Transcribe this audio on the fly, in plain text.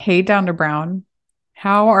Hey, Donna Brown.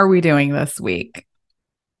 How are we doing this week?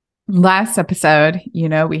 Last episode,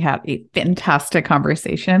 we had a fantastic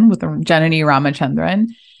conversation with Janani Ramachandran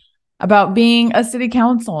about being a city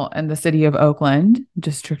council in the city of Oakland,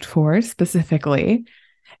 District 4 specifically.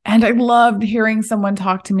 And I loved hearing someone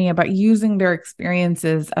talk to me about using their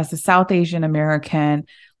experiences as a South Asian American,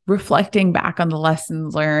 reflecting back on the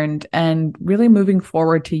lessons learned, and really moving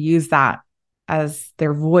forward to use that as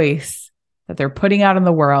their voice that they're putting out in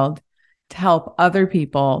the world to help other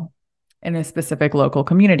people in a specific local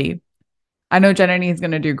community. I know Janani is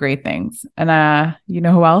going to do great things. And you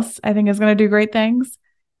know who else I think is going to do great things?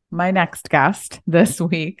 My next guest this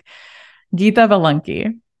week, Geeta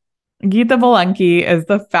Valunky. Geeta Valunky is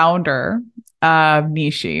the founder of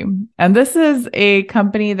Nishi. And this is a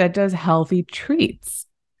company that does healthy treats.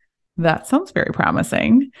 That sounds very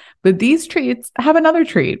promising. But these treats have another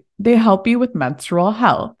treat. They help you with menstrual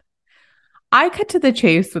health. I cut to the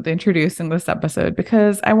chase with introducing this episode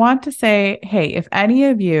because I want to say, hey, if any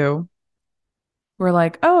of you were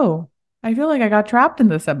like, oh, I feel like I got trapped in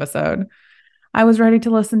this episode. I was ready to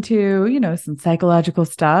listen to, some psychological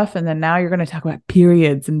stuff. And then now you're going to talk about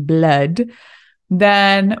periods and blood.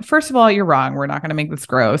 Then first of all, you're wrong. We're not going to make this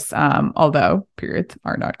gross, although periods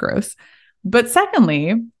are not gross. But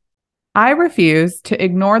secondly, I refuse to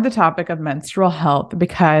ignore the topic of menstrual health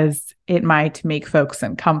because it might make folks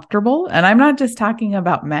uncomfortable. And I'm not just talking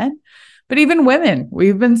about men, but even women.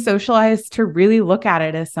 We've been socialized to really look at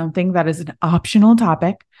it as something that is an optional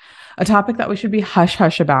topic, a topic that we should be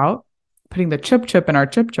hush-hush about, putting the chip in our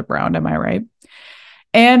chip round, am I right?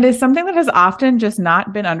 And is something that has often just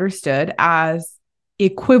not been understood as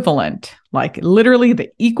equivalent, like literally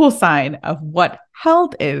the equal sign of what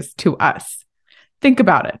health is to us. Think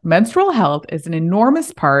about it. Menstrual health is an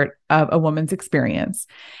enormous part of a woman's experience.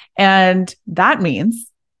 And that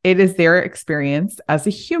means it is their experience as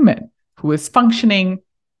a human who is functioning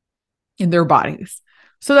in their bodies.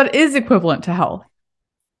 So that is equivalent to health.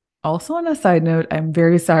 Also, on a side note, I'm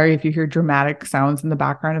very sorry if you hear dramatic sounds in the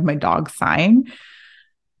background of my dog sighing.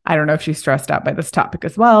 I don't know if she's stressed out by this topic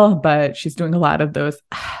as well, but she's doing a lot of those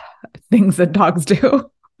things that dogs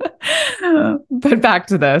do. But back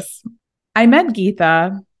to this. I met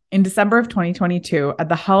Geeta in December of 2022 at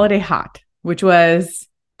the Holiday Hat, which was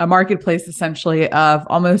a marketplace essentially of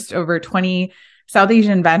almost over 20 South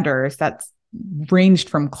Asian vendors that ranged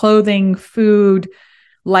from clothing, food,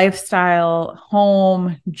 lifestyle,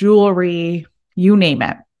 home, jewelry, you name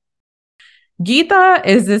it. Geeta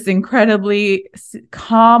is this incredibly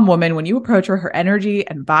calm woman. When you approach her, her energy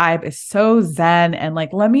and vibe is so zen and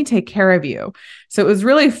like, let me take care of you. So it was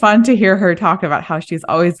really fun to hear her talk about how she's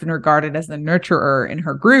always been regarded as the nurturer in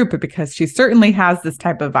her group because she certainly has this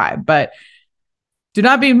type of vibe. But do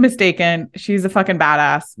not be mistaken. She's a fucking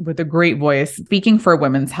badass with a great voice speaking for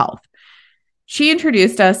women's health. She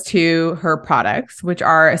introduced us to her products, which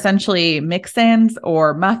are essentially mix-ins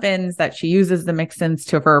or muffins that she uses the mix-ins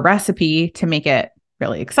to her recipe to make it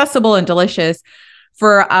really accessible and delicious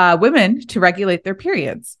for women to regulate their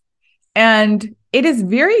periods. And it is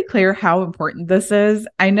very clear how important this is.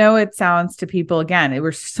 I know it sounds to people, again,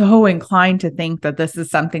 we're so inclined to think that this is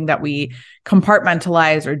something that we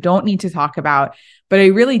compartmentalize or don't need to talk about. But I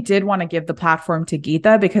really did want to give the platform to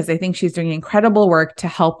Geeta because I think she's doing incredible work to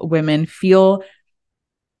help women feel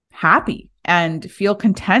happy and feel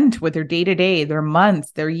content with their day-to-day, their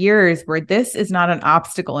months, their years, where this is not an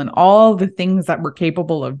obstacle in all the things that we're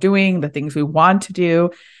capable of doing, the things we want to do.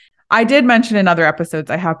 I did mention in other episodes,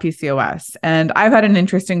 I have PCOS and I've had an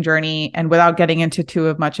interesting journey, and without getting into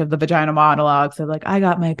too much of the vagina monologues of like, I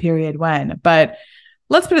got my period when, but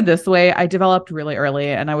let's put it this way. I developed really early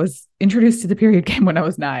and I was introduced to the period game when I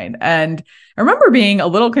was 9. And I remember being a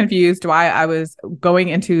little confused why I was going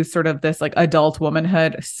into sort of this like adult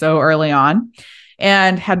womanhood so early on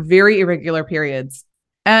and had very irregular periods.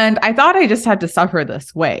 And I thought I just had to suffer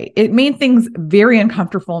this way. It made things very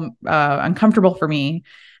uncomfortable for me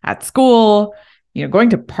at school, going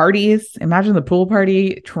to parties. Imagine the pool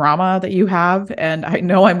party trauma that you have. And I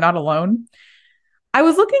know I'm not alone. I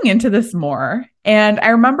was looking into this more, and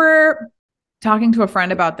I remember talking to a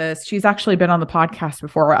friend about this. She's actually been on the podcast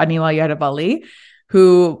before, Anila Yadavali,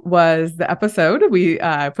 who was the episode we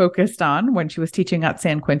focused on when she was teaching at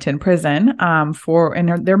San Quentin Prison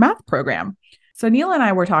in their math program. So Anila and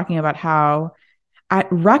I were talking about how at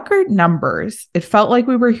record numbers, it felt like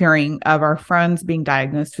we were hearing of our friends being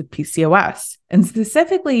diagnosed with PCOS, and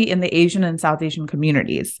specifically in the Asian and South Asian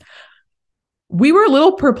communities. We were a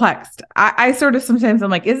little perplexed. I sort of sometimes I'm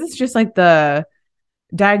like, is this just like the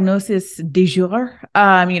diagnosis du jour,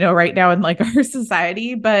 right now in like our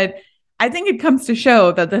society? But I think it comes to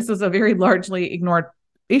show that this was a very largely ignored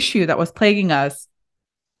issue that was plaguing us.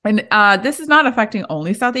 And this is not affecting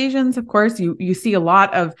only South Asians. Of course, you see a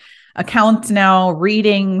lot of accounts now,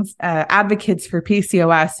 readings, advocates for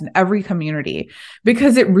PCOS in every community,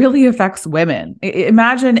 because it really affects women.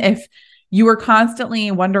 Imagine if you were constantly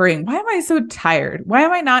wondering, why am I so tired? Why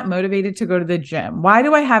am I not motivated to go to the gym? Why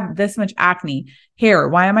do I have this much acne, hair?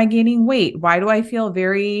 Why am I gaining weight? Why do I feel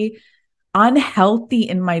very unhealthy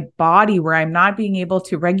in my body, where I'm not being able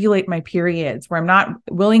to regulate my periods, where I'm not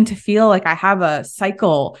willing to feel like I have a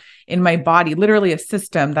cycle in my body, literally a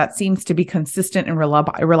system that seems to be consistent and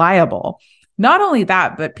reliable. Not only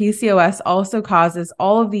that, but PCOS also causes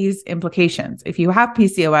all of these implications. If you have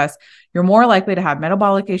PCOS, you're more likely to have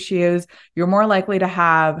metabolic issues, you're more likely to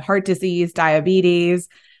have heart disease, diabetes,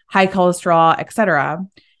 high cholesterol, etc.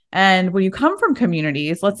 And when you come from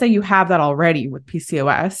communities, let's say you have that already with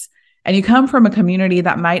PCOS, and you come from a community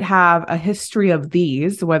that might have a history of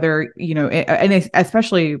these, whether, and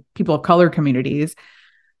especially people of color communities,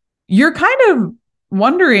 you're kind of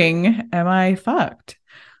wondering, am I fucked?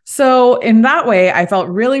 So in that way, I felt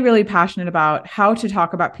really, really passionate about how to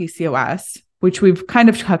talk about PCOS, which we've kind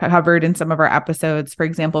of covered in some of our episodes, for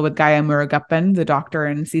example, with Gaia Murugappan, the doctor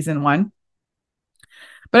in season 1.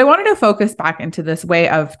 But I wanted to focus back into this way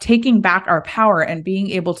of taking back our power and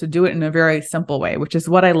being able to do it in a very simple way, which is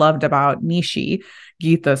what I loved about Nishi,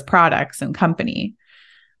 Geetha's products and company.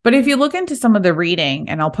 But if you look into some of the reading,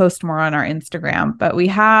 and I'll post more on our Instagram, but we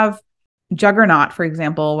have Juggernaut, for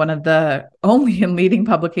example, one of the only and leading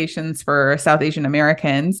publications for South Asian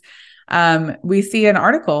Americans. We see an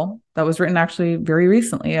article that was written actually very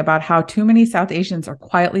recently about how too many South Asians are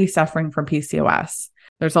quietly suffering from PCOS.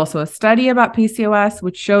 There's also a study about PCOS,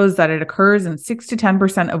 which shows that it occurs in 6 to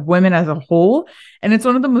 10% of women as a whole. And it's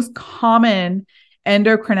one of the most common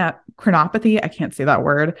endocrinopathy, I can't say that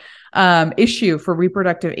word, issue for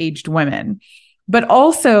reproductive aged women. But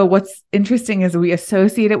also what's interesting is we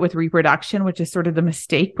associate it with reproduction, which is sort of the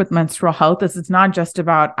mistake with menstrual health, is it's not just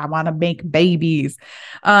about, I want to make babies.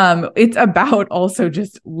 It's about also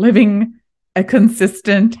just living a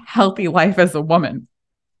consistent, healthy life as a woman.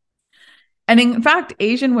 And in fact,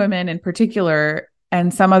 Asian women in particular,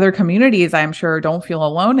 and some other communities, I'm sure, don't feel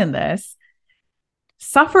alone in this,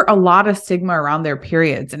 suffer a lot of stigma around their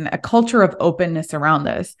periods and a culture of openness around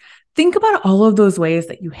this. Think about all of those ways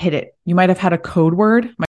that you hit it. You might have had a code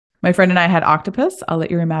word. My friend and I had octopus. I'll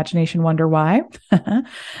let your imagination wonder why.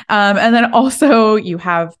 And then also you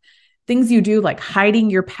have things you do like hiding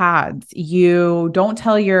your pads. You don't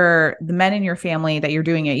tell the men in your family that you're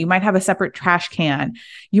doing it. You might have a separate trash can.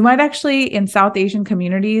 You might actually, in South Asian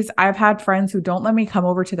communities, I've had friends who don't let me come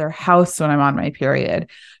over to their house when I'm on my period.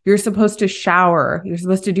 You're supposed to shower. You're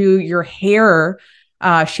supposed to do your hair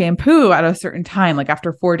shampoo at a certain time, like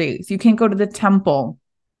after 4 days. You can't go to the temple.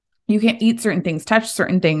 You can't eat certain things, touch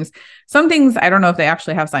certain things. Some things, I don't know if they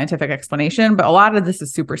actually have scientific explanation, but a lot of this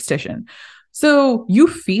is superstition. So you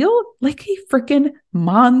feel like a freaking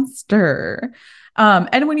monster.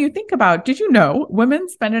 And when you think about, did you know women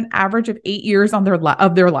spend an average of 8 years of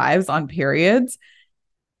their lives on periods?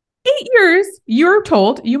 8 years, you're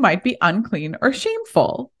told you might be unclean or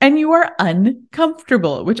shameful, and you are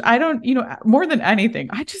uncomfortable, which I don't, more than anything,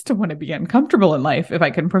 I just don't want to be uncomfortable in life if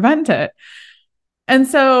I can prevent it. And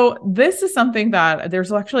so this is something that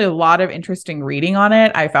there's actually a lot of interesting reading on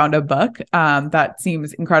it. I found a book that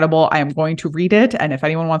seems incredible. I am going to read it. And if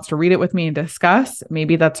anyone wants to read it with me and discuss,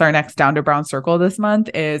 maybe that's our next Down to Brown Circle this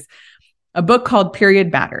month, is a book called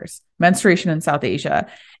Period Matters, Menstruation in South Asia.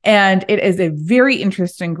 And it is a very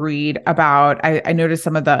interesting read about, I noticed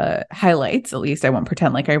some of the highlights, at least I won't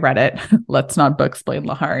pretend like I read it. Let's not book-splain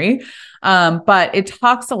Lahari. But it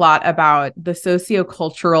talks a lot about the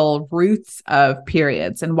sociocultural roots of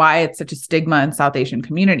periods and why it's such a stigma in South Asian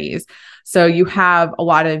communities. So you have a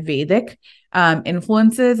lot of Vedic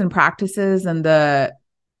influences and practices and the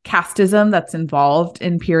casteism that's involved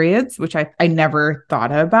in periods, which I never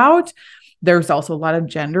thought about. There's also a lot of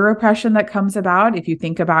gender oppression that comes about. If you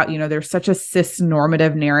think about, there's such a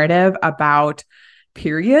cis-normative narrative about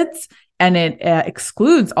periods, and it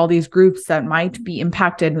excludes all these groups that might be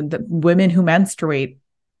impacted with the women who menstruate,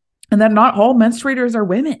 and that not all menstruators are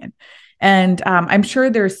women. And I'm sure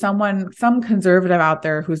there's some conservative out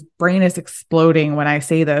there whose brain is exploding when I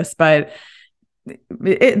say this, but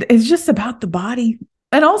it's just about the body.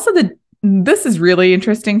 And also this is really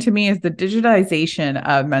interesting to me, is the digitization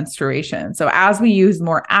of menstruation. So as we use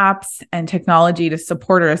more apps and technology to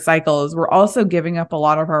support our cycles, we're also giving up a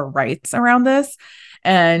lot of our rights around this.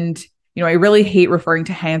 And, I really hate referring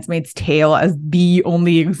to Handmaid's Tale as the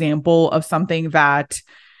only example of something that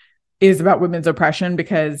is about women's oppression,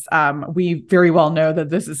 because we very well know that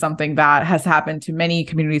this is something that has happened to many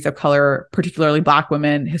communities of color, particularly Black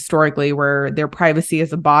women historically, where their privacy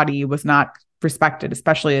as a body was not respected,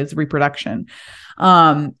 especially as reproduction.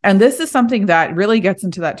 And this is something that really gets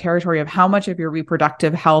into that territory of how much of your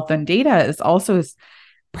reproductive health and data is also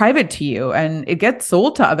private to you, and it gets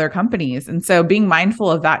sold to other companies. And so being mindful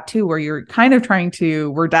of that too, where you're kind of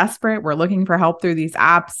we're desperate, we're looking for help through these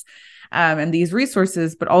apps and these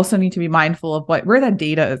resources, but also need to be mindful of where that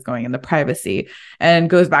data is going and the privacy, and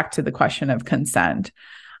goes back to the question of consent.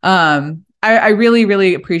 I really,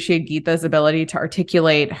 really appreciate Geeta's ability to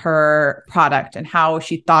articulate her product and how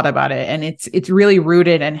she thought about it. And it's really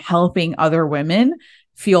rooted in helping other women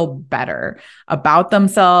feel better about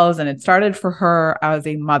themselves. And it started for her as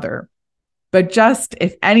a mother. But just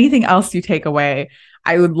if anything else you take away,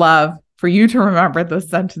 I would love for you to remember this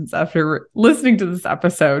sentence after listening to this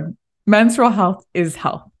episode. Menstrual health is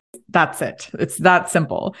health. That's it. It's that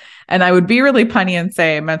simple. And I would be really punny and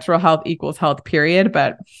say menstrual health equals health, period.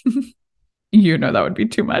 But that would be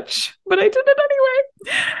too much. But I did it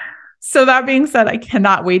anyway. So that being said, I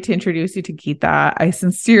cannot wait to introduce you to Geeta. I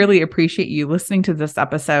sincerely appreciate you listening to this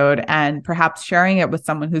episode and perhaps sharing it with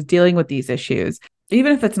someone who's dealing with these issues,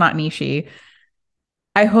 even if it's not niche.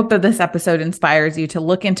 I hope that this episode inspires you to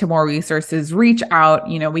look into more resources, reach out.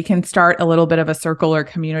 We can start a little bit of a circle or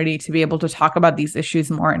community to be able to talk about these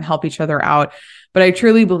issues more and help each other out. But I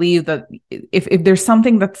truly believe that if there's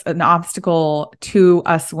something that's an obstacle to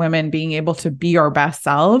us women being able to be our best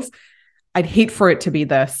selves, I'd hate for it to be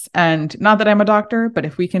this. And not that I'm a doctor, but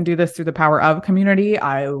if we can do this through the power of community,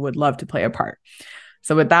 I would love to play a part.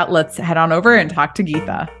 So with that, let's head on over and talk to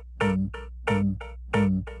Geeta.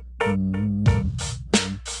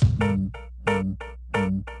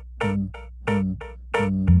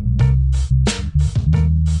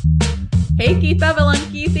 Hey, Geeta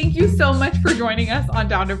Velunky, thank you so much for joining us on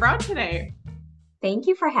Down to Brown today. Thank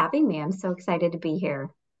you for having me. I'm so excited to be here.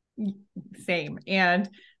 Same. And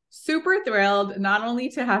super thrilled not only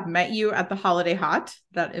to have met you at the Holiday Hot,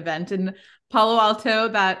 that event in Palo Alto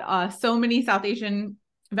that so many South Asian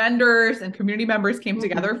vendors and community members came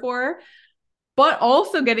together for, but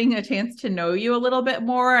also getting a chance to know you a little bit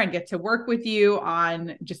more and get to work with you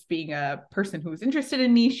on just being a person who's interested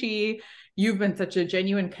in niche. You've been such a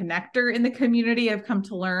genuine connector in the community, I've come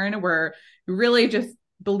to learn, where you really just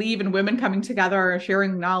believe in women coming together,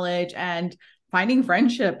 sharing knowledge, and finding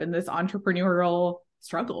friendship in this entrepreneurial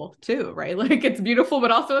struggle too, right? Like, it's beautiful, but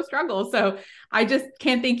also a struggle. So I just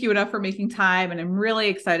can't thank you enough for making time. And I'm really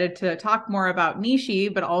excited to talk more about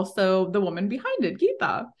niche, but also the woman behind it,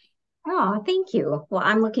 Geeta. Oh, thank you. Well,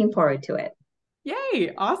 I'm looking forward to it.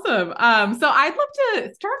 Yay. Awesome. So I'd love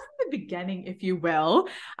to start from the beginning, if you will,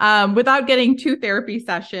 without getting too therapy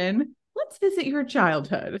session. Let's visit your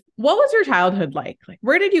childhood. What was your childhood like? Like,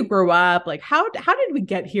 where did you grow up? Like, how did we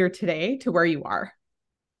get here today to where you are?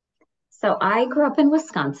 So I grew up in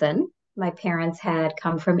Wisconsin. My parents had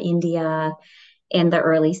come from India in the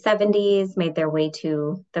early 70s, made their way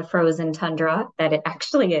to the frozen tundra that it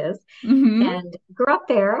actually is, and grew up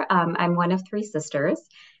there. I'm one of three sisters.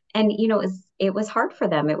 And, it was hard for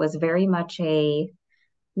them. It was very much a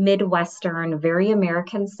Midwestern, very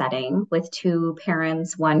American setting with two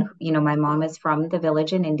parents. One, my mom is from the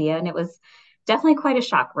village in India, and it was definitely quite a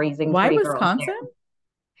shock raising Why three girls Wisconsin? there.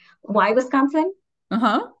 Why Wisconsin?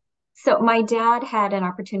 Uh-huh. So my dad had an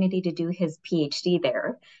opportunity to do his PhD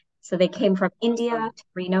there. So they came from India to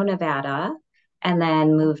Reno, Nevada, and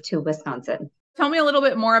then moved to Wisconsin. Tell me a little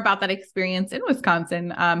bit more about that experience in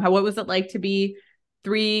Wisconsin. What was it like to be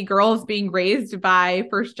three girls being raised by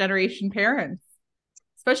first generation parents,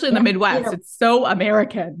 especially in the Midwest? It's so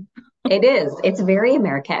American. It is. It's very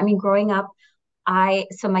American. I mean, growing up,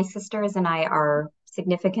 so my sisters and I are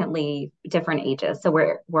significantly different ages. So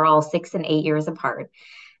we're all 6 and 8 years apart.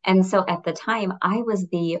 And so at the time, I was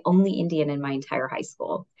the only Indian in my entire high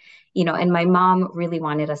school, and my mom really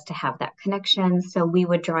wanted us to have that connection. So we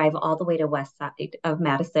would drive all the way to west side of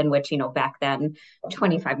Madison, which, back then,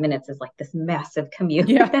 25 minutes is like this massive commute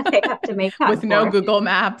that they have to make with no Google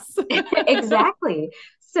Maps. Exactly.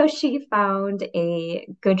 So she found a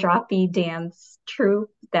Gujarati dance troupe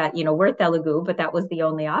that, we're Telugu, but that was the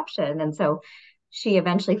only option. And so she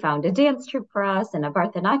eventually found a dance troupe for us and a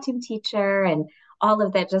Bharatanatyam teacher and all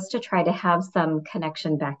of that, just to try to have some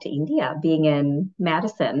connection back to India, being in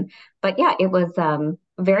Madison. But yeah, it was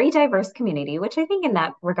very diverse community, which I think in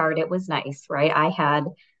that regard, it was nice, right? I had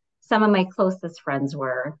some of my closest friends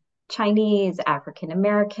were Chinese, African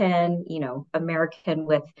American, American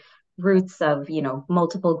with roots of,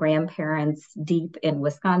 multiple grandparents deep in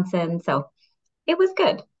Wisconsin. So it was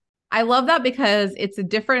good. I love that because it's a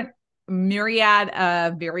different myriad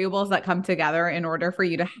of variables that come together in order for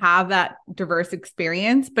you to have that diverse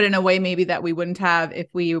experience, but in a way maybe that we wouldn't have if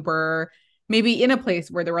we were maybe in a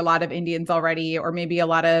place where there were a lot of Indians already, or maybe a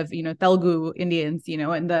lot of, Telugu Indians,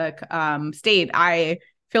 in the state. I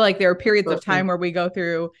feel like there are periods of time where we go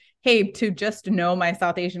through, hey, to just know my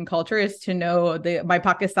South Asian culture is to know my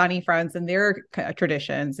Pakistani friends and their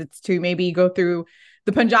traditions. It's to maybe go through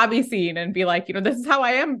the Punjabi scene and be like, this is how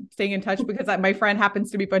I am staying in touch because my friend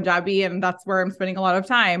happens to be Punjabi and that's where I'm spending a lot of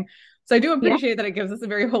time. So I do appreciate that it gives us a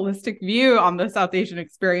very holistic view on the South Asian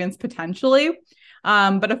experience potentially.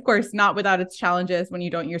 But of course, not without its challenges when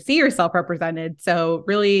you see yourself represented. So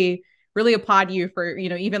really, really applaud you for,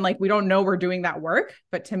 even like we don't know we're doing that work,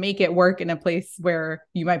 but to make it work in a place where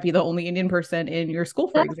you might be the only Indian person in your school,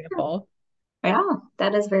 for example. True. Yeah,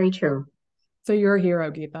 that is very true. So you're a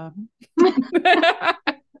hero, Geeta.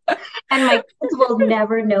 And my kids will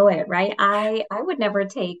never know it, right? I would never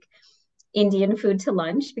take Indian food to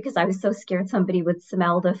lunch because I was so scared somebody would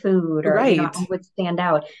smell the food or right. I would stand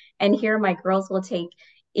out. And here my girls will take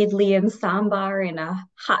idli and sambar in a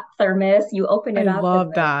hot thermos. You open it up. I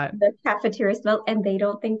love that. The cafeteria smell, and they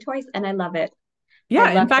don't think twice. And I love it.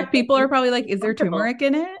 Yeah. In fact, people are probably like, is there turmeric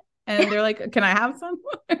in it? And they're like, can I have some?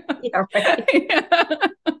 Yeah, right. Yeah.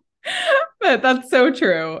 But that's so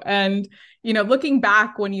true. And, looking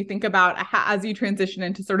back when you think about as you transition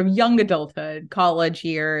into sort of young adulthood, college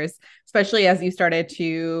years, especially as you started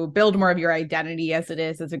to build more of your identity as it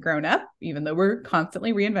is as a grown up, even though we're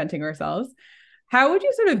constantly reinventing ourselves, how would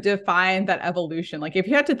you sort of define that evolution? Like if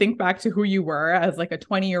you had to think back to who you were as like a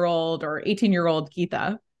 20-year-old or 18-year-old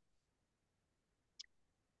Geeta.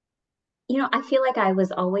 I feel like I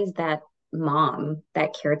was always that mom,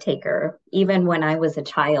 that caretaker. Even when I was a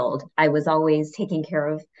child, I was always taking care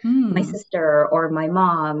of my sister or my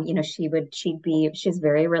mom. She's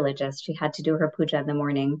very religious. She had to do her puja in the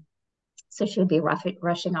morning. So she'd be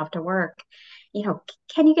rushing off to work.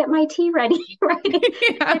 Can you get my tea ready? Right.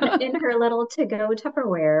 Yeah. In her little to-go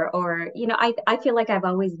Tupperware. Or, I feel like I've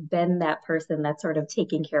always been that person that's sort of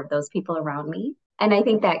taking care of those people around me. And I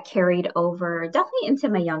think that carried over definitely into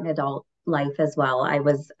my young adult life as well. I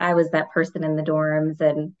was that person in the dorms,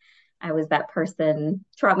 and I was that person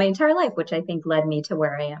throughout my entire life, which I think led me to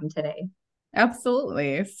where I am today.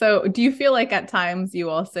 Absolutely. So do you feel like at times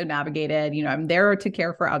you also navigated, I'm there to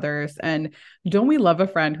care for others, and don't we love a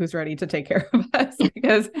friend who's ready to take care of us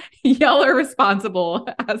because y'all are responsible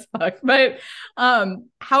as fuck. But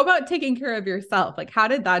how about taking care of yourself? Like how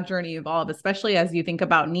did that journey evolve, especially as you think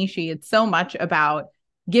about Nishi? It's so much about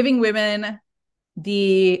giving women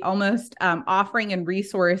the almost offering and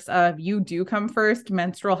resource of you do come first.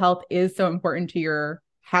 Menstrual health is so important to your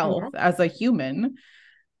health as a human.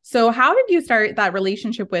 So how did you start that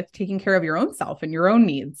relationship with taking care of your own self and your own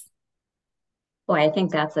needs? Boy, I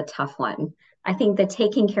think that's a tough one. I think that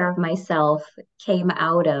taking care of myself came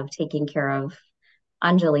out of taking care of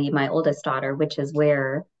Anjali, my oldest daughter, which is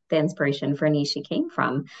where the inspiration for Nishi came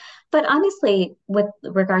from. But honestly, with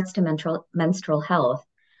regards to menstrual health,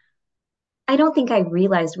 I don't think I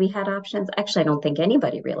realized we had options. Actually, I don't think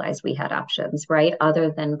anybody realized we had options, right? Other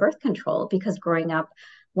than birth control, because growing up,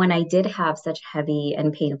 when I did have such heavy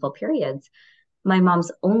and painful periods, my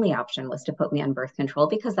mom's only option was to put me on birth control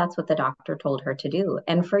because that's what the doctor told her to do.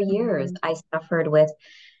 And for years, I suffered with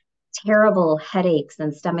terrible headaches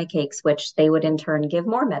and stomach aches, which they would in turn give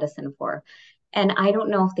more medicine for. And I don't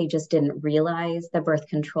know if they just didn't realize the birth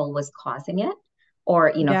control was causing it, or,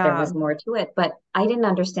 if there was more to it, but I didn't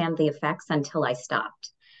understand the effects until I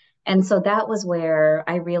stopped. And so that was where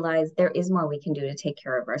I realized there is more we can do to take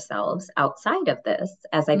care of ourselves outside of this,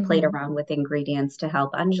 as I played around with ingredients to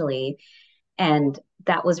help Anjali. And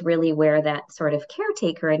that was really where that sort of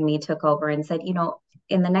caretaker in me took over and said,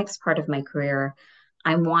 in the next part of my career,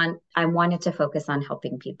 I wanted to focus on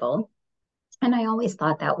helping people. And I always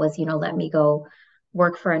thought that was, let me go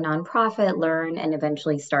work for a nonprofit, learn, and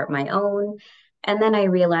eventually start my own. And then I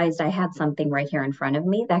realized I had something right here in front of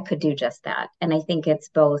me that could do just that. And I think it's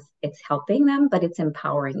both, it's helping them, but it's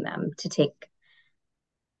empowering them to take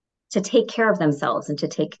care of themselves and to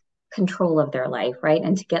take control of their life, right?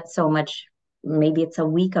 And to get so much, maybe it's a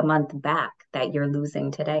week, a month back that you're losing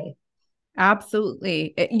today.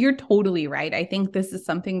 Absolutely. You're totally right. I think this is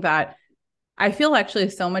something that I feel actually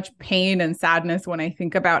so much pain and sadness when I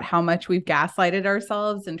think about how much we've gaslighted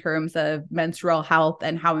ourselves in terms of menstrual health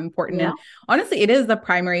and how important. And honestly, it is the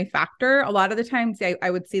primary factor. A lot of the times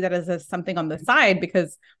I would see that as something on the side,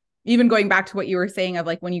 because even going back to what you were saying of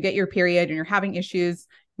like when you get your period and you're having issues,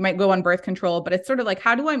 you might go on birth control, but it's sort of like,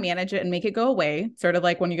 how do I manage it and make it go away? Sort of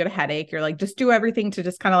like when you get a headache, you're like, just do everything to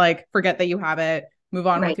just kind of like forget that you have it, move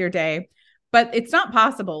on with your day. but it's not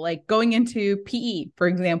possible. Like going into PE, for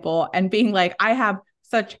example, and being like, I have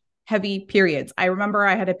such heavy periods. I remember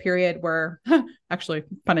I had a period where, actually,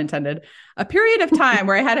 pun intended, a period of time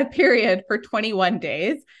where I had a period for 21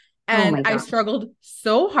 days. Oh And my I gosh. struggled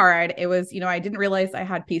so hard. It was, I didn't realize I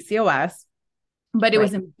had PCOS, but it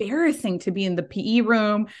was Right. embarrassing to be in the PE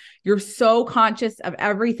room. You're so conscious of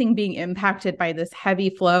everything being impacted by this heavy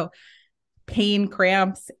flow, pain,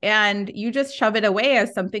 cramps, and you just shove it away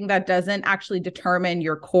as something that doesn't actually determine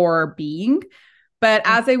your core being. But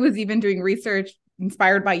Yeah. as I was even doing research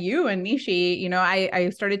inspired by you and Nishi, I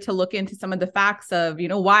started to look into some of the facts of,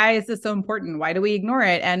 why is this so important? Why do we ignore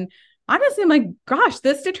it? And honestly, I'm like, gosh,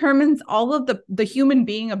 this determines all of the human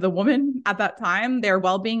being of the woman at that time. Their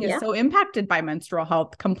well-being is Yeah. so impacted by menstrual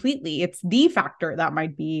health completely. It's the factor that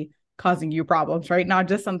might be causing you problems, right? Not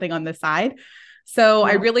just something on the side. So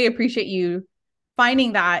I Yeah. really appreciate you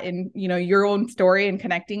finding that in, your own story and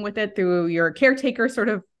connecting with it through your caretaker sort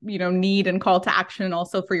of, need and call to action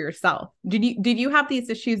also for yourself. Did you have these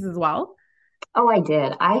issues as well? Oh, I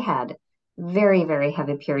did. I had very, very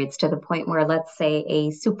heavy periods to the point where, let's say, a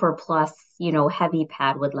super plus, heavy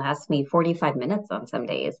pad would last me 45 minutes on some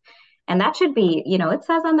days. And that should be, it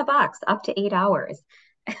says on the box up to 8 hours.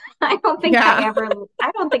 Yeah. I don't think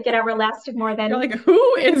it ever lasted more You're than like,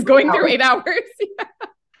 who is going through hours. 8 hours?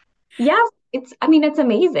 Yes, I mean, it's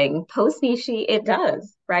amazing. Post Nishi, it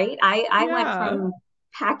does, right? I went Yeah. from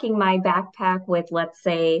packing my backpack with, let's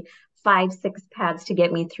say, 5, 6 pads to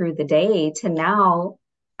get me through the day to now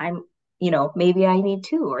I'm, maybe I need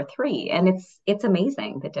 2 or 3. And it's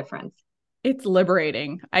amazing the difference. It's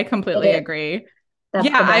liberating. I It completely is. agree. That's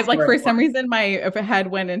Yeah, the I best like word for for some reason my head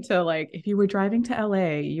went into like if you were driving to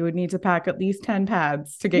LA, you would need to pack at least 10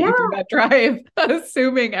 pads to it. get you through Yeah. that drive,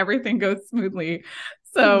 assuming everything goes smoothly.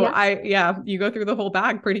 So Yes. you go through the whole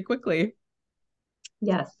bag pretty quickly.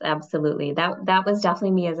 Yes, absolutely. That was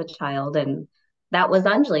definitely me as a child, and that was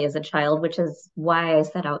Anjali as a child, which is why I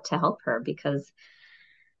set out to help her because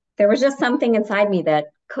there was just something inside me that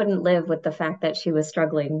couldn't live with the fact that she was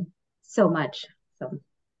struggling so much. So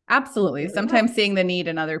Absolutely. here we are. Sometimes seeing the need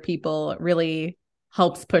in other people really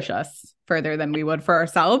helps push us further than we would for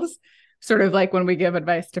ourselves. Sort of like when we give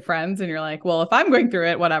advice to friends and you're like, well, if I'm going through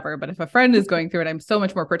it, whatever. But if a friend is going through it, I'm so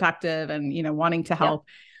much more protective and, wanting to Yep. help.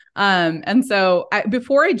 And so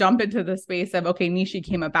before I jump into the space of, okay, Nishi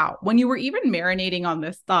came about, when you were even marinating on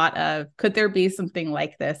this thought of, could there be something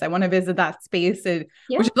like this? I want to visit that space, Yeah.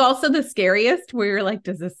 which is also the scariest where you're like,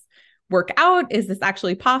 does this work out? Is this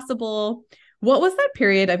actually possible? What was that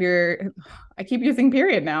period of your, I keep using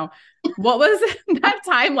period now. What was that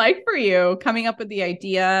time like for you coming up with the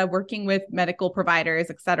idea, working with medical providers,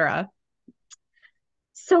 et cetera?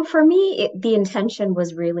 So for me, the intention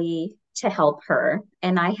was really to help her,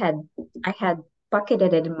 and I had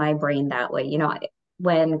bucketed it in my brain that way.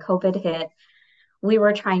 When COVID hit, we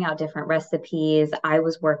were trying out different recipes. I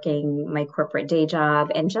was working my corporate day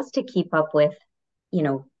job, and just to keep up with,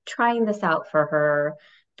 trying this out for her,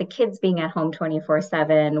 the kids being at home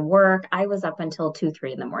 24/7, work, I was up until 2,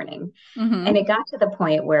 3 in the morning. And Mm-hmm. it got to the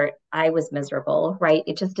point where I was miserable, right?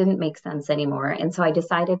 It just didn't make sense anymore. And so I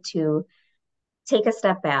decided to take a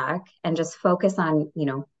step back and just focus on,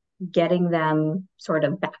 getting them sort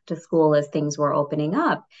of back to school as things were opening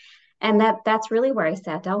up. And that's really where I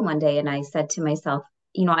sat down one day and I said to myself,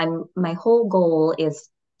 my whole goal is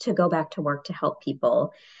to go back to work to help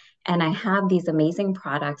people. And I have these amazing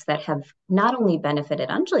products that have not only benefited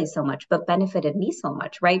Anjali so much, but benefited me so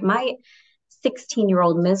much, right? My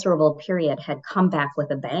 16-year-old miserable period had come back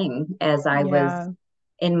with a bang as I was Yeah.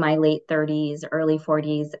 in my late 30s, early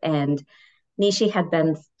 40s. And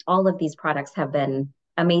Nishi all of these products have been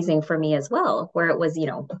amazing for me as well, where it was,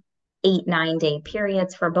 8, 9 day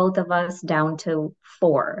periods for both of us down to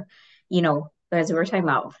 4, as we were talking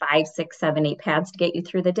about 5, 6, 7, 8 pads to get you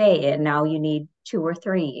through the day. And now you need 2 or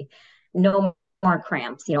 3, no more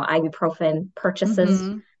cramps. Ibuprofen purchases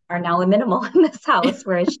Mm-hmm. are now a minimal in this house,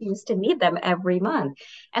 whereas she used to need them every month.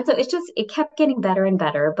 And so it kept getting better and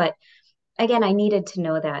better. But again, I needed to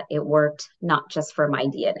know that it worked not just for my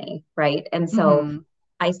DNA, right? And so Mm-hmm.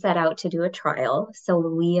 I set out to do a trial. So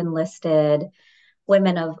we enlisted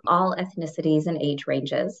women of all ethnicities and age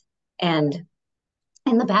ranges. And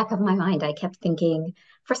in the back of my mind, I kept thinking,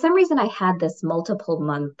 for some reason, I had this multiple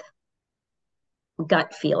month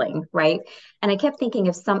gut feeling, right? And I kept thinking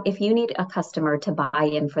if you need a customer to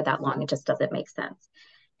buy in for that long, it just doesn't make sense.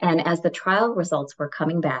 And as the trial results were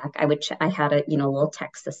coming back, I had a little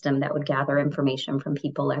text system that would gather information from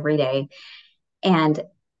people every day. And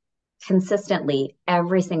consistently,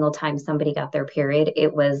 every single time somebody got their period,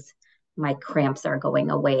 it was my cramps are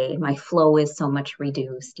going away. My flow is so much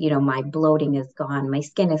reduced. My bloating is gone. My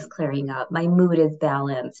skin is clearing up. My mood is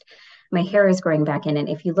balanced. My hair is growing back in. And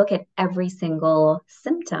if you look at every single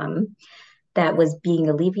symptom that was being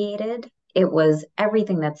alleviated, it was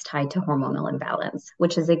everything that's tied to hormonal imbalance,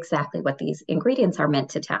 which is exactly what these ingredients are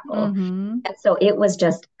meant to tackle. Mm-hmm. And so it was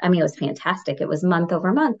just, I mean, it was fantastic. It was month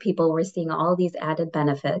over month. People were seeing all these added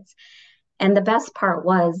benefits. And the best part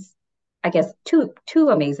was, I guess, two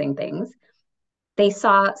amazing things. They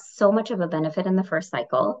saw so much of a benefit in the first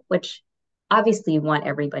cycle, which obviously you want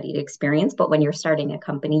everybody to experience, but when you're starting a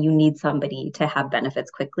company, you need somebody to have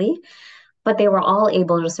benefits quickly. But they were all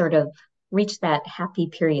able to sort of reach that happy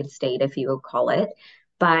period state, if you would call it,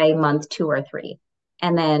 by month 2 or 3.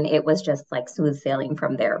 And then it was just like smooth sailing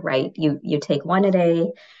from there, right? You take one a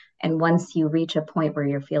day, and once you reach a point where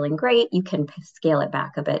you're feeling great, you can scale it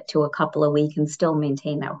back a bit to a couple a week and still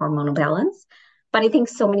maintain that hormonal balance. But I think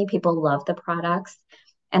so many people love the products,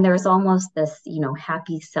 and there's almost this,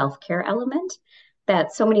 happy self-care element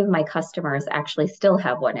that so many of my customers actually still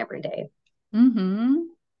have one every day. Mm-hmm.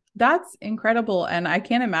 That's incredible. And I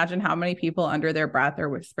can't imagine how many people under their breath are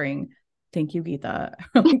whispering, thank you, Geeta.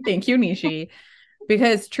 Thank you, Nishi.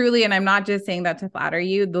 Because truly, and I'm not just saying that to flatter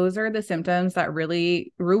you, those are the symptoms that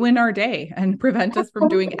really ruin our day and prevent us from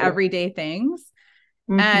doing everyday things.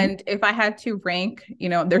 Mm-hmm. And if I had to rank,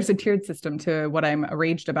 there's a tiered system to what I'm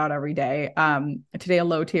raged about every day. Today, a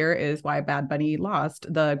low tier is why Bad Bunny lost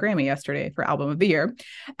the Grammy yesterday for Album of the Year.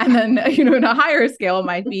 And then, in a higher scale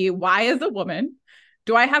might be, why as a woman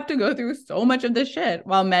do I have to go through so much of this shit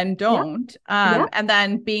while men don't? Yeah. And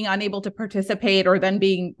then being unable to participate, or then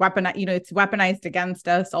being weaponized, it's weaponized against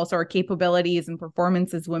us, also our capabilities and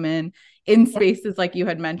performance as women in spaces like you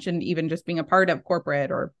had mentioned, even just being a part of corporate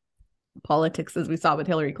or politics, as we saw with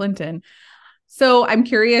Hillary Clinton. So I'm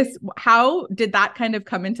curious, how did that kind of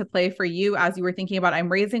come into play for you as you were thinking about,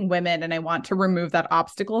 I'm raising women and I want to remove that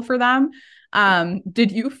obstacle for them?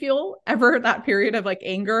 Did you feel ever that period of like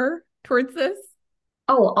anger towards this?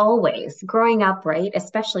 Oh, always. Growing up, right?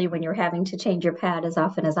 Especially when you're having to change your pad as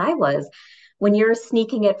often as I was. When you're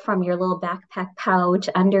sneaking it from your little backpack pouch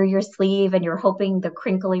under your sleeve and you're hoping the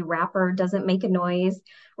crinkly wrapper doesn't make a noise,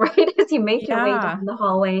 right? As you make your way Yeah. down the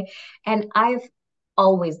hallway. And I've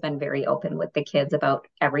always been very open with the kids about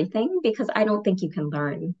everything because I don't think you can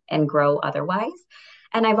learn and grow otherwise.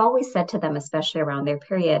 And I've always said to them, especially around their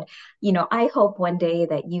period, I hope one day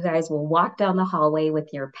that you guys will walk down the hallway with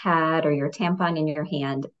your pad or your tampon in your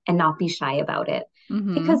hand and not be shy about it.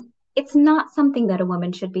 Because Mm-hmm. it's not something that a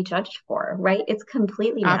woman should be judged for, right? It's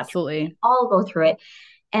completely natural. We Absolutely. all go through it.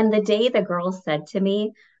 And the day the girls said to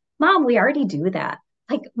me, Mom, we already do that.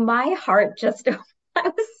 Like my heart just, I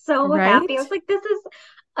was so happy. I was Right? like, this is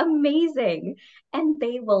amazing. And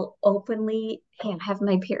they will openly, hey, I have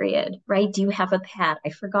my period, right? Do you have a pad? I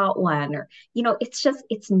forgot one. Or,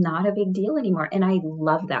 it's not a big deal anymore. And I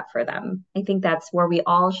love that for them. I think that's where we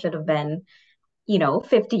all should have been,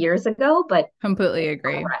 50 years ago, but Completely it's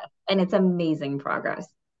agree. progress and it's amazing progress.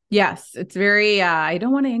 Yes, it's very, I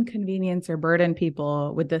don't want to inconvenience or burden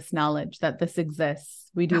people with this knowledge that this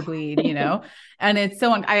exists. We do bleed, and it's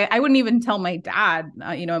so, I wouldn't even tell my dad,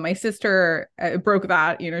 my sister broke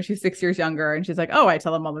that, she's 6 years younger and she's like, oh, I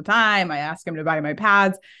tell him all the time. I ask him to buy my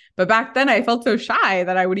pads. But back then I felt so shy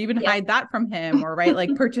that I would even Yeah. hide that from him, or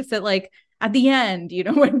like purchase it like at the end,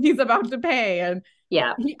 when he's about to pay. And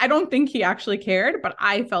Yeah. I don't think he actually cared, but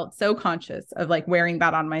I felt so conscious of like wearing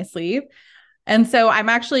that on my sleeve. And so I'm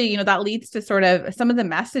actually, that leads to sort of some of the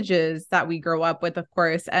messages that we grow up with, of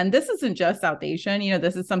course. And this isn't just South Asian,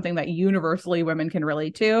 this is something that universally women can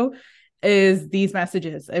relate to, is these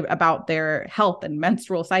messages about their health and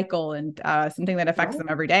menstrual cycle and something that affects them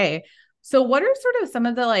every day. So what are sort of some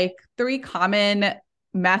of the like 3 common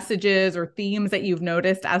messages or themes that you've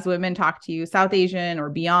noticed as women talk to you, South Asian or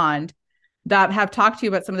beyond, that have talked to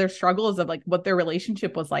you about some of their struggles of like what their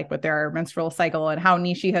relationship was like with their menstrual cycle and how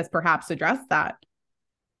Nishi has perhaps addressed that?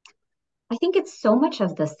 I think it's so much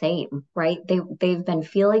of the same, right? They've been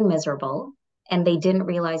feeling miserable and they didn't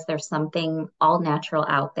realize there's something all natural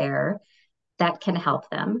out there that can help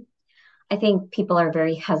them. I think people are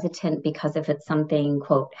very hesitant because if it's something,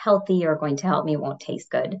 quote, healthy or going to help me, it won't taste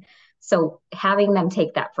good. So having them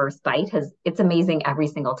take that first bite it's amazing every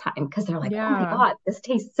single time because they're like, oh my Yeah, God, this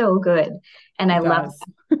tastes so good. And I it love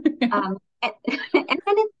does. and then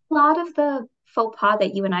it's a lot of the faux pas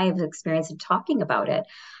that you and I have experienced in talking about it.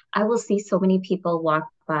 I will see so many people walk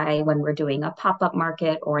by when we're doing a pop-up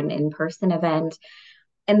market or an in-person event,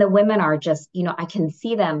 and the women are just, I can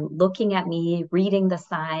see them looking at me, reading the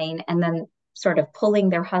sign, and then sort of pulling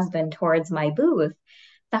their husband towards my booth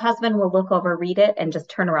the husband will look over, read it, and just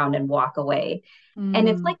turn around and walk away. And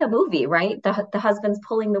it's Mm. like a movie, right? The husband's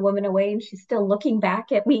pulling the woman away and she's still looking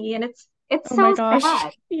back at me, and it's Oh my so gosh.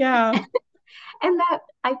 sad. Yeah. And that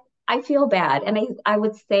I feel bad. And I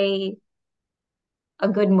would say a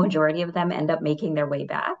good majority of them end up making their way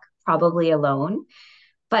back, probably alone.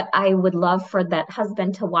 But I would love for that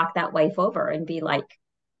husband to walk that wife over and be like,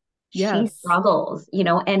 she Yes. struggles, you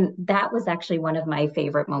know. And that was actually one of my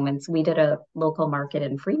favorite moments. We did a local market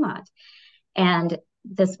in Fremont, and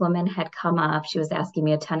this woman had come up. She was asking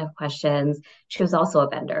me a ton of questions. She was also a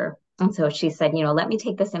vendor. And so she said, you know, let me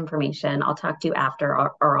take this information. I'll talk to you after,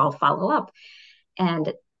 or I'll follow up.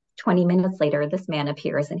 And 20 minutes later, this man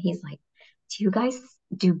appears and he's like, do you guys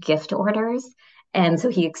do gift orders? And so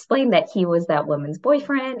he explained that he was that woman's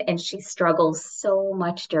boyfriend and she struggles so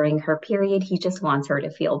much during her period. He just wants her to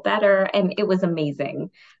feel better. And it was amazing.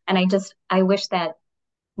 And I wish that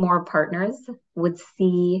more partners would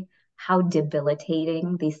see how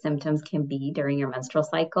debilitating these symptoms can be during your menstrual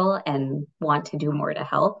cycle and want to do more to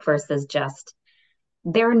help versus just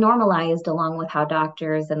they're normalized along with how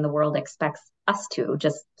doctors and the world expects us to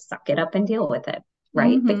just suck it up and deal with it,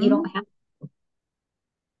 right? But you don't Hmm. have.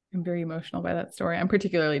 I'm very emotional by that story. I'm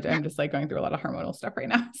just like going through a lot of hormonal stuff right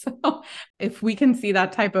now. So if we can see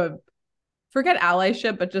that type of, forget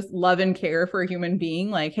allyship, but just love and care for a human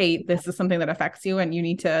being, like, hey, this is something that affects you and you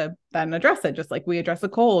need to then address it, just like we address a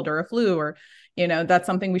cold or a flu, or, that's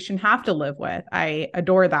something we shouldn't have to live with. I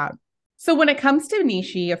adore that. So when it comes to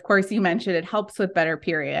Nishi, of course, you mentioned it helps with better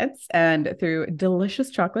periods and through delicious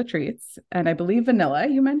chocolate treats. And I believe vanilla,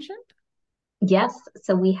 you mentioned. Yes,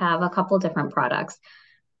 so we have a couple different products.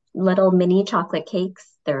 Little mini chocolate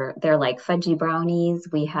cakes. They're like fudgy brownies.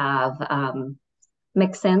 We have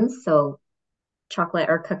mix-ins, so chocolate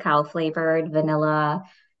or cacao flavored, vanilla,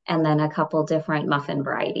 and then a couple different muffin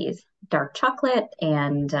varieties, dark chocolate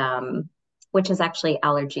and which is actually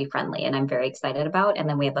allergy friendly and I'm very excited about. And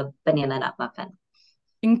then we have a banana nut muffin.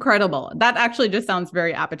 Incredible. That actually just sounds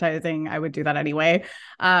very appetizing. I would do that anyway,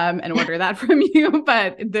 and order that from you.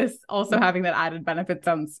 But this also having that added benefit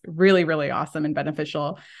sounds really, really awesome and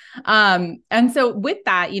beneficial. And so with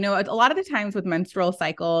that, a lot of the times with menstrual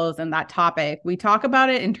cycles and that topic, we talk about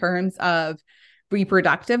it in terms of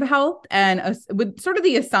reproductive health and with sort of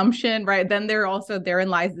the assumption, right? Then therein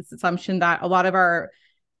lies this assumption that a lot of our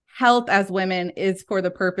health as women is for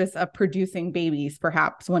the purpose of producing babies,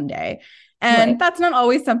 perhaps one day. And Right. that's not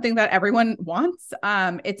always something that everyone wants.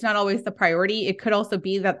 It's not always the priority. It could also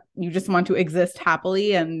be that you just want to exist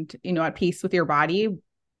happily and, at peace with your body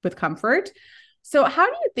with comfort. So, how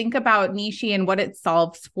do you think about Nishi and what it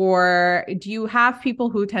solves for? Do you have people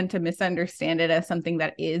who tend to misunderstand it as something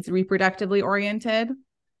that is reproductively oriented?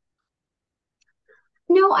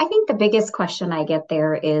 No, I think the biggest question I get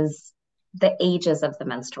there is the ages of the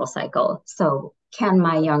menstrual cycle. So, can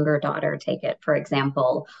my younger daughter take it, for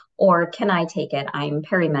example? Or can I take it? I'm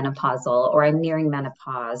perimenopausal, or I'm nearing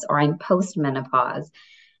menopause, or I'm postmenopause.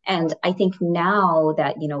 And I think now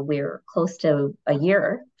that, we're close to a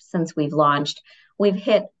year since we've launched, we've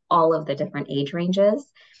hit all of the different age ranges.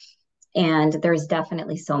 And there's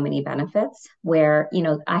definitely so many benefits where,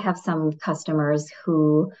 I have some customers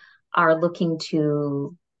who are looking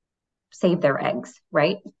to save their eggs,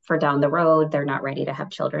 right? For down the road. They're not ready to have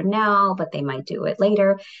children now, but they might do it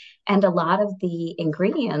later. And a lot of the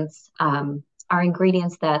ingredients are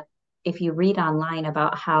ingredients that, if you read online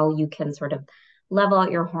about how you can sort of level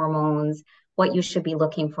out your hormones, what you should be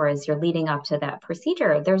looking for as you're leading up to that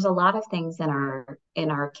procedure, there's a lot of things in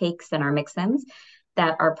our cakes and our mix-ins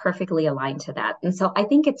that are perfectly aligned to that. And so I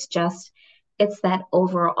think it's that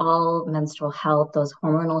overall menstrual health, those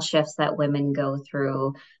hormonal shifts that women go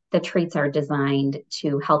through. The treats are designed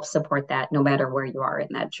to help support that no matter where you are in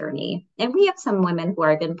that journey. And we have some women who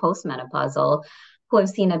are even postmenopausal who have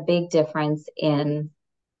seen a big difference in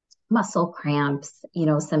muscle cramps,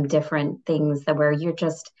 some different things that where you're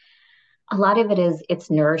just a lot of it is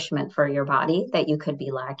it's nourishment for your body that you could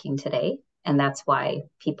be lacking today. And that's why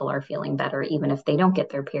people are feeling better even if they don't get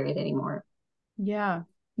their period anymore. Yeah.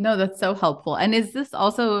 No, that's so helpful. And is this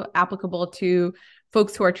also applicable to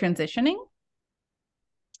folks who are transitioning?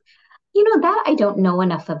 That I don't know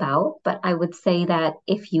enough about, but I would say that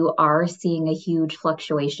if you are seeing a huge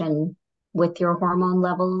fluctuation with your hormone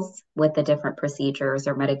levels, with the different procedures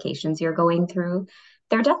or medications you're going through,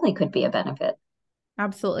 there definitely could be a benefit.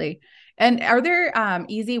 Absolutely. And are there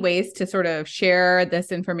easy ways to sort of share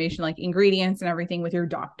this information, like ingredients and everything, with your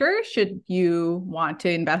doctor? Should you want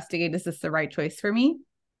to investigate, is this the right choice for me?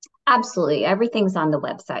 Absolutely. Everything's on the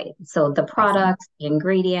website. So the Awesome. products, the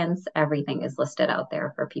ingredients, everything is listed out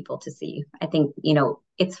there for people to see. I think,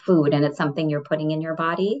 it's food and it's something you're putting in your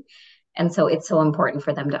body. And so it's so important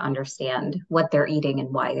for them to understand what they're eating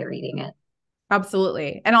and why they're eating it.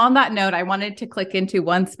 Absolutely. And on that note, I wanted to click into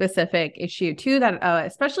one specific issue too that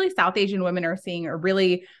especially South Asian women are seeing, or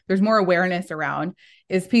really there's more awareness around,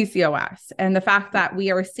 is PCOS. And the fact that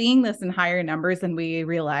we are seeing this in higher numbers than we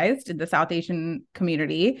realized in the South Asian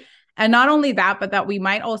community. And not only that, but that we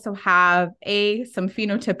might also have some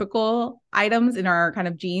phenotypical items in our kind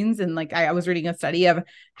of genes. And like I was reading a study of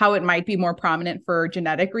how it might be more prominent for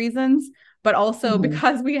genetic reasons, but also Mhm.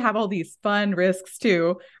 because we have all these fun risks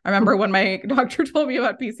too. I remember when my doctor told me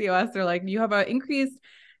about PCOS, they're like, you have an increased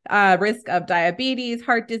risk of diabetes,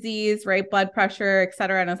 heart disease, right? Blood pressure, et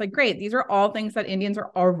cetera. And I was like, great. These are all things that Indians are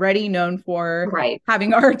already known for Right.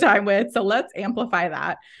 having a hard time with. So let's amplify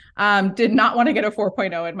that. Did not want to get a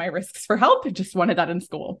 4.0 in my risks for health. Just wanted that in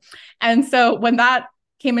school. And so when that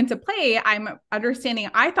came into play, I'm understanding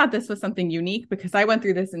I thought this was something unique because I went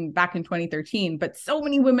through this back in 2013, but so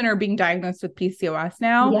many women are being diagnosed with PCOS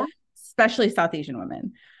now, Yeah. especially South Asian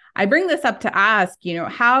women. I bring this up to ask,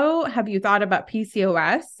 how have you thought about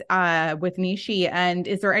PCOS with Nishi? And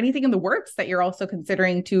is there anything in the works that you're also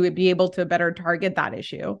considering to be able to better target that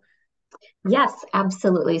issue? Yes,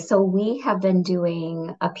 absolutely. So we have been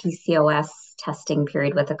doing a PCOS testing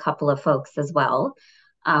period with a couple of folks as well.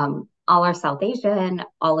 All are South Asian,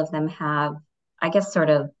 all of them have, I guess, sort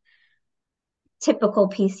of typical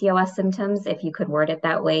PCOS symptoms, if you could word it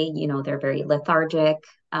that way. They're very lethargic,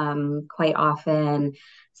 quite often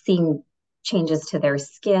seeing changes to their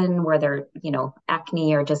skin where they're,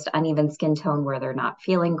 acne or just uneven skin tone where they're not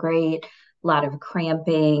feeling great, a lot of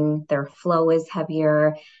cramping, their flow is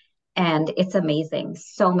heavier. And it's amazing.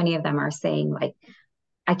 So many of them are saying, like,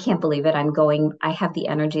 I can't believe it. I have the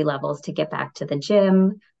energy levels to get back to the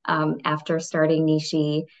gym. After starting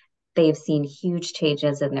Nishi, they've seen huge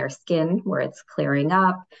changes in their skin where it's clearing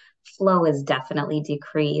up. Flow is definitely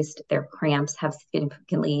decreased. Their cramps have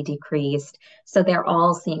significantly decreased. So they're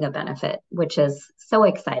all seeing a benefit, which is so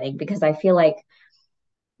exciting because I feel like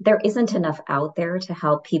there isn't enough out there to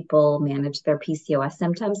help people manage their PCOS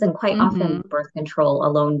symptoms. And quite often, Mm-hmm. birth control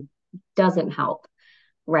alone doesn't help.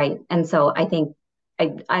 Right. And so I think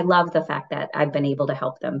I love the fact that I've been able to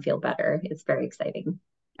help them feel better. It's very exciting.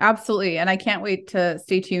 Absolutely. And I can't wait to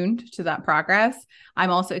stay tuned to that progress. I'm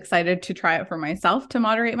also excited to try it for myself to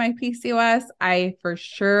moderate my PCOS. I for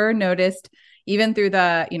sure noticed, even through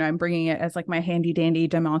I'm bringing it as like my handy dandy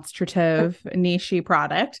demonstrative niche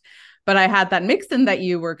product. But I had that mix-in that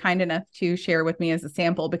you were kind enough to share with me as a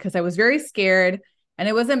sample because I was very scared. And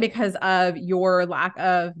it wasn't because of your lack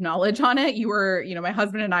of knowledge on it. You were, my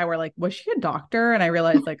husband and I were like, was she a doctor? And I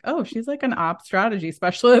realized, like, oh, she's like an ops strategy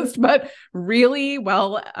specialist, but really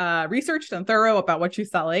well researched and thorough about what she's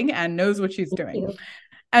selling and knows what she's Thank doing. you.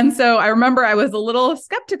 And so I remember I was a little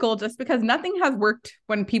skeptical just because nothing has worked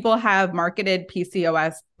when people have marketed PCOS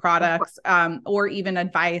Of course. products or even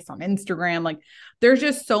advice on Instagram. Like there's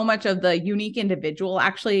just so much of the unique individual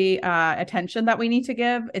actually attention that we need to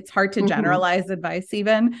give. It's hard to Mhm. generalize advice,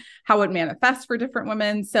 even how it manifests for different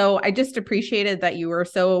women. So I just appreciated that you were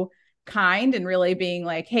so kind and really being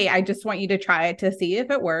like, hey, I just want you to try it to see if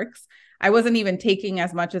it works. I wasn't even taking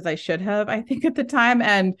as much as I should have, I think, at the time.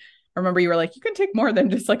 And I remember you were like, you can take more than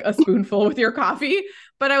just like a spoonful with your coffee.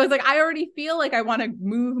 But I was like, I already feel like I want to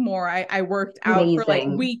move more. I worked out for like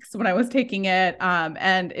Amazing. weeks when I was taking it.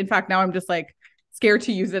 And in fact, now I'm just like scared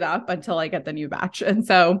to use it up until I get the new batch. And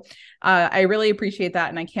so I really appreciate that.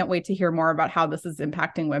 And I can't wait to hear more about how this is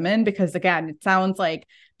impacting women because again, it sounds like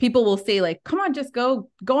people will say like, come on, just go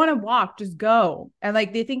on a walk, just go. And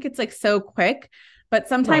like, they think it's like so quick. But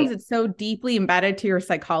sometimes Right. it's so deeply embedded to your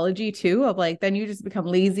psychology too, of like, then you just become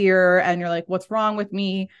lazier and you're like, what's wrong with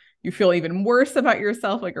me? You feel even worse about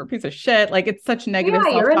yourself, like you're a piece of shit. Like it's such negative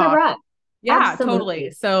Yeah, you're self in a talk. rut. Yeah, totally.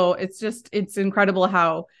 Absolutely. So it's incredible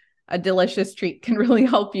how a delicious treat can really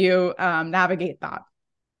help you navigate that.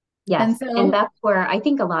 Yes. And And so, that's where I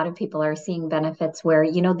think a lot of people are seeing benefits where,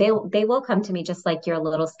 they will come to me just like you're a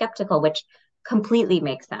little skeptical, which completely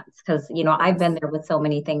makes sense because, I've been yes. there with so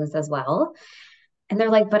many things as well. And they're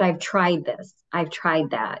like, but I've tried this, I've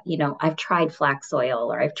tried that, I've tried flax oil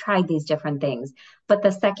or I've tried these different things. But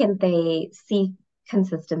the second they see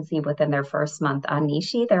consistency within their first month on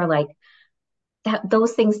Nishi, they're like, that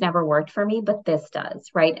those things never worked for me, but this does,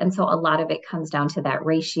 right? And so a lot of it comes down to that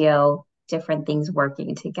ratio, different things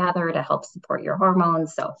working together to help support your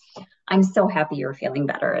hormones. So I'm so happy you're feeling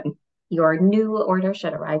better and your new order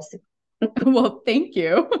should arrive soon. Well, thank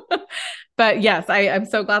you. But yes, I'm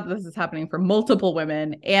so glad that this is happening for multiple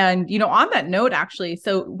women. And, on that note, actually,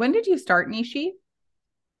 so when did you start Nishi?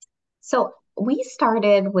 So we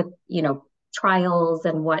started with, trials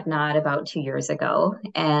and whatnot about 2 years ago,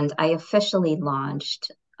 and I officially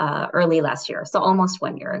launched early last year. So almost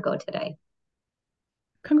 1 year ago today.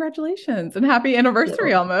 Congratulations and happy anniversary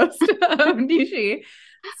You. almost of Nishi.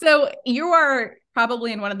 So you are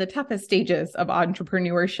probably in one of the toughest stages of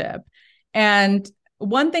entrepreneurship. And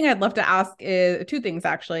one thing I'd love to ask is two things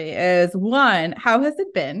actually is one, how has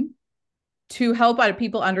it been to help other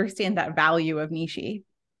people understand that value of Nishi?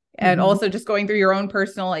 And Mhm. also just going through your own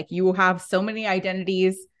personal, like you have so many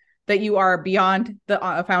identities that you are beyond the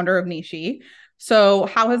founder of Nishi. So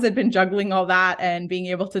how has it been juggling all that and being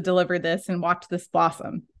able to deliver this and watch this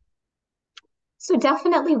blossom? So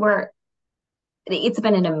definitely it's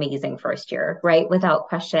been an amazing first year, right? Without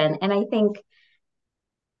question. And I think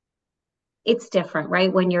it's different,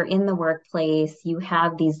 right? When you're in the workplace, you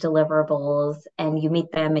have these deliverables and you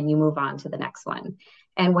meet them and you move on to the next one.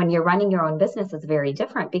 And when you're running your own business, it's very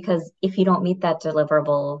different because if you don't meet that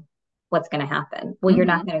deliverable, what's going to happen? Well, you're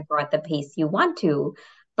not Mm-hmm. going to grow at the pace you want to,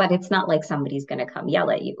 but it's not like somebody's going to come yell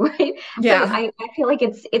at you, right? So Yeah, I feel like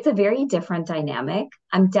it's a very different dynamic.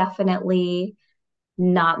 I'm definitely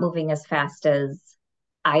not moving as fast as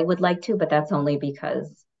I would like to, but that's only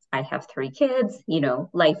because I have 3 kids,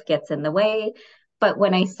 life gets in the way. But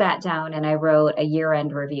when I sat down and I wrote a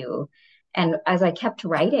year-end review, and as I kept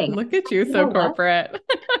writing, look at you, you so know what? corporate.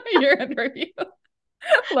 You're in review.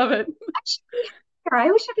 Love it. I should be here. I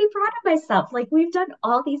should be proud of myself. Like we've done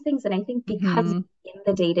all these things, and I think because Mm-hmm. in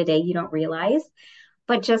the day-to-day you don't realize,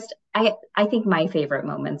 but just I think my favorite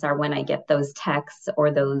moments are when I get those texts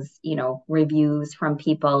or those, reviews from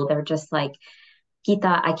people. They're just like,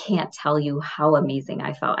 Geeta, I can't tell you how amazing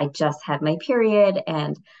I felt. I just had my period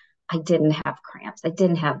and I didn't have cramps. I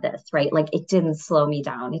didn't have this, right? Like it didn't slow me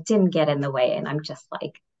down. It didn't get in the way. And I'm just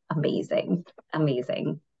like, amazing,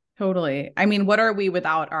 amazing. Totally. I mean, what are we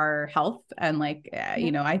without our health? And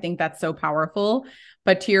Yeah. I think that's so powerful.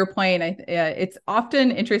 But to your point, it's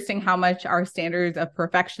often interesting how much our standards of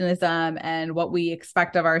perfectionism and what we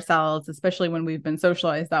expect of ourselves, especially when we've been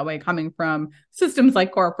socialized that way, coming from systems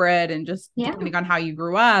like corporate and just Yeah. depending on how you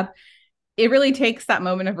grew up, it really takes that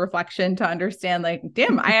moment of reflection to understand, like,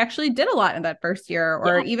 damn, I actually did a lot in that first year,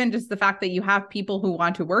 or Yeah. even just the fact that you have people who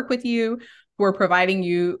want to work with you, who are providing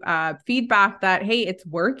you feedback that, hey, it's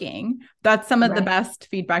working. That's some of the Right. best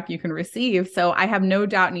feedback you can receive. So I have no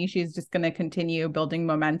doubt Nishi is just going to continue building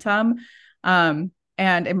momentum. And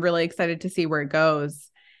I'm really excited to see where it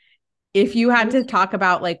goes. If you had to talk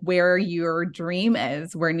about like where your dream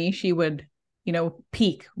is, where Nishi would,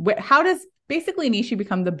 peak, how does basically Nishi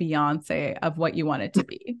become the Beyonce of what you want it to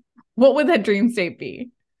be? What would that dream state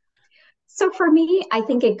be? So for me, I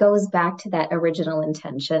think it goes back to that original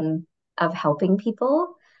intention of helping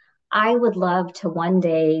people. I would love to one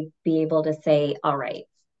day be able to say, all right,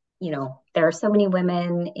 there are so many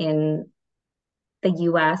women in the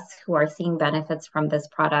US who are seeing benefits from this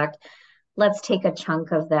product. Let's take a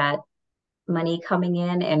chunk of that money coming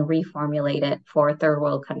in and reformulate it for third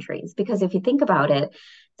world countries. Because if you think about it,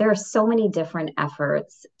 there are so many different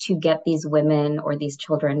efforts to get these women or these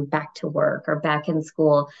children back to work or back in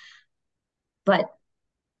school. But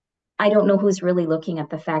I don't know who's really looking at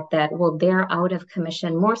the fact that, well, they're out of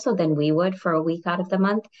commission more so than we would for a week out of the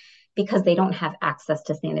month because they don't have access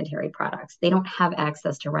to sanitary products. They don't have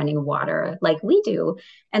access to running water like we do.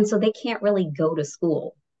 And so they can't really go to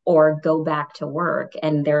school or go back to work.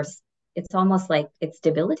 And it's almost like it's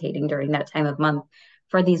debilitating during that time of month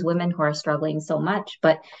for these women who are struggling so much.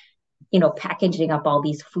 But packaging up all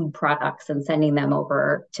these food products and sending them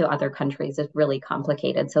over to other countries is really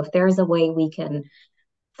complicated. So if there's a way we can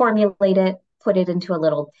formulate it, put it into a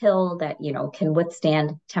little pill that, can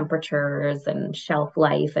withstand temperatures and shelf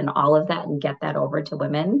life and all of that and get that over to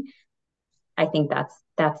women, I think that's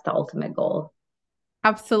the ultimate goal.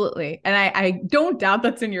 Absolutely. And I don't doubt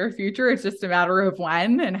that's in your future. It's just a matter of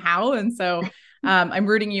when and how. And so I'm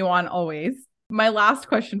rooting you on always. My last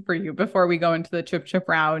question for you before we go into the chip chip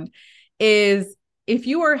round is if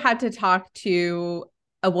you were had to talk to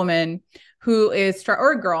a woman who is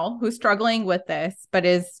or a girl who's struggling with this, but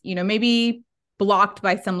is, maybe blocked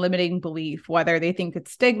by some limiting belief, whether they think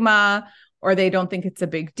it's stigma or they don't think it's a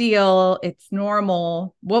big deal, it's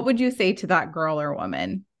normal. What would you say to that girl or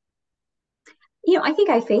woman? I think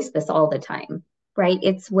I face this all the time, right?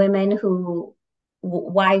 It's women who,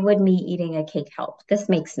 why would me eating a cake help? This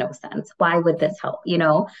makes no sense. Why would this help?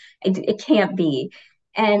 It can't be.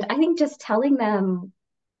 And I think just telling them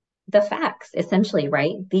the facts, essentially,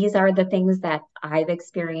 right? These are the things that I've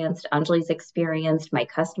experienced, Anjali's experienced, my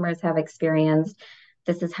customers have experienced.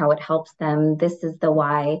 This is how it helps them. This is the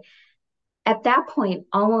why. At that point,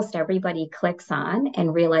 almost everybody clicks on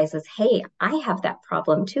and realizes, hey, I have that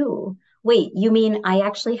problem too. Wait, you mean I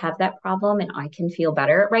actually have that problem and I can feel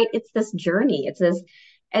better, right? It's this journey. It's this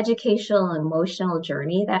educational, emotional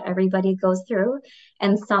journey that everybody goes through.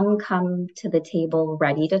 And some come to the table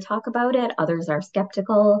ready to talk about it, others are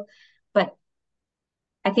skeptical. But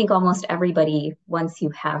I think almost everybody, once you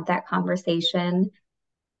have that conversation,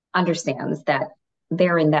 understands that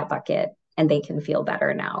they're in that bucket and they can feel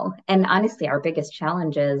better now. And honestly, our biggest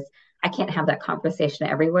challenge is I can't have that conversation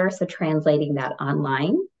everywhere. So translating that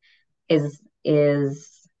online is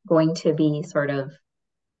going to be sort of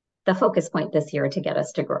the focus point this year to get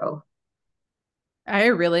us to grow. I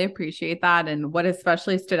really appreciate that. And what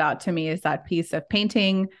especially stood out to me is that piece of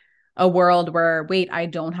painting a world where, wait, I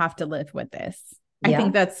don't have to live with this. I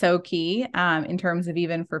think that's so key in terms of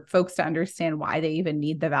even for folks to understand why they even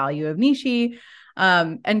need the value of Nishi.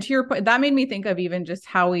 And to your point, that made me think of even just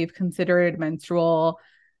how we've considered menstrual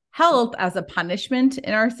health as a punishment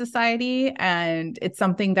in our society. And it's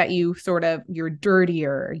something that you're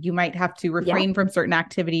dirtier. You might have to refrain from certain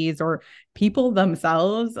activities or people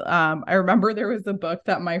themselves. I remember there was a book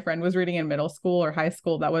that my friend was reading in middle school or high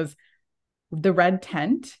school that was The Red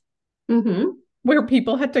Tent. Mm-hmm. Where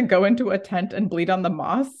people had to go into a tent and bleed on the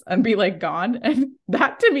moss and be like gone. And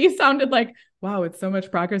that to me sounded like, wow, it's so much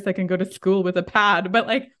progress. I can go to school with a pad. But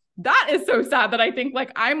like, that is so sad that I think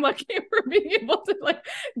like I'm lucky for being able to like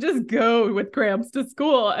just go with cramps to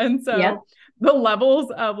school. And so the levels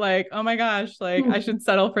of like, oh my gosh, like I should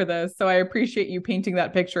settle for this. So I appreciate you painting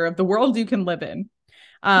that picture of the world you can live in.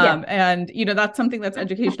 And you know, that's something that's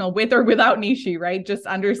educational with or without Nishi, right? Just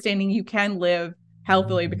understanding you can live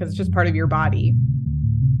healthily because it's just part of your body.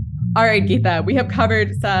 All right, Geeta, we have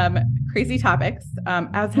covered some crazy topics,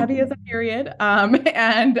 as heavy as a period,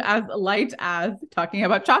 and as light as talking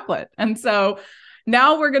about chocolate. And so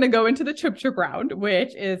now we're going to go into the Chip Chip round,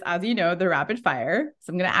 which is, as you know, the rapid fire.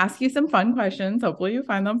 So I'm going to ask you some fun questions. Hopefully you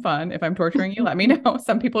find them fun. If I'm torturing you, let me know.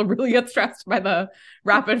 Some people really get stressed by the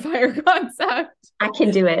rapid fire concept. I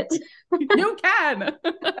can do it. You can.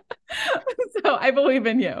 So I believe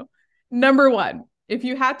in you. Number one, if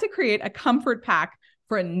you had to create a comfort pack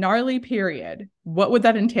for a gnarly period, what would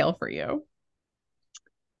that entail for you?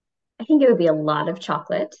 I think it would be a lot of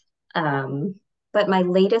chocolate. But my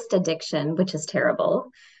latest addiction, which is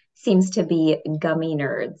terrible, seems to be gummy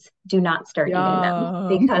nerds. Do not start eating them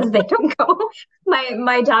because they don't go.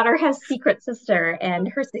 My daughter has secret sister, and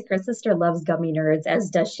her secret sister loves gummy nerds, as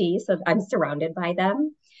does she. So I'm surrounded by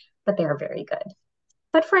them, but they are very good.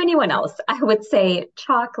 But for anyone else, I would say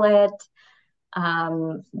chocolate,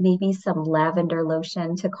 maybe some lavender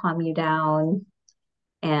lotion to calm you down,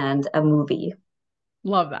 and a movie.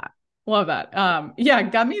 Love that. Love that. Yeah,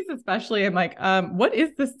 gummies especially. I'm like, what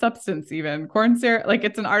is this substance even? Corn syrup, like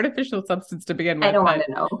it's an artificial substance to begin with. I don't want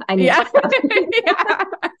to know. I need to yeah.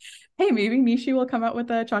 Hey, maybe Nishi will come out with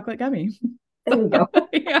a chocolate gummy. There you go.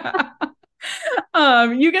 Yeah.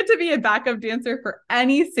 You get to be a backup dancer for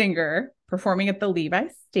any singer performing at the Levi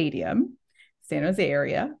Stadium, San Jose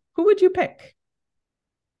area. Who would you pick?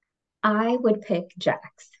 I would pick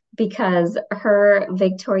Jax because her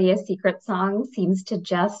Victoria's Secret song seems to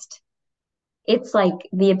just, it's like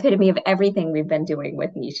the epitome of everything we've been doing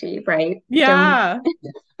with Nishi, right? Yeah,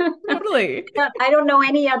 totally. I don't know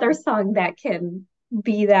any other song that can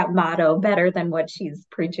be that motto better than what she's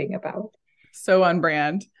preaching about. So on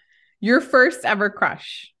brand. Your first ever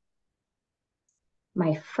crush?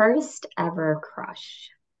 My first ever crush,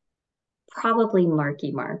 probably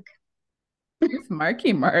Marky Mark. Who's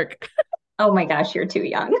Marky Mark? Oh my gosh, you're too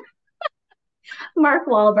young. Mark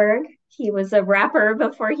Wahlberg. He was a rapper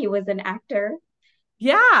before he was an actor.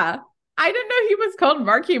 Yeah. I didn't know he was called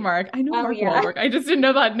Marky Mark. I know Mark Wahlberg. I just didn't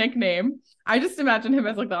know that nickname. I just imagine him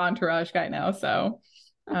as like the entourage guy now. So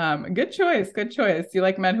good choice. Good choice. You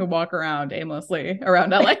like men who walk around aimlessly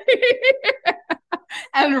around LA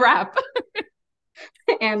and rap.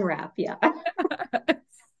 And rap, yeah.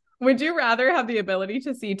 Would you rather have the ability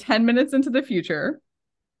to see 10 minutes into the future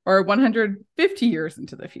or 150 years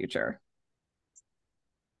into the future?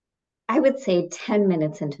 I would say 10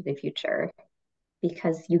 minutes into the future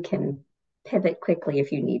because you can pivot quickly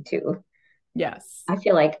if you need to. Yes. I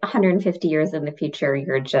feel like 150 years in the future,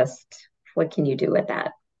 you're just, what can you do with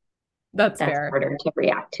that? That's fair. Harder to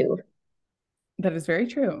react to. That is very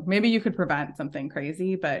true. Maybe you could prevent something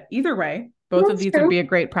crazy, but either way, both of these would be a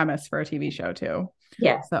great premise for a TV show too.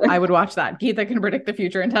 Yes. So I would watch that. Geeta can predict the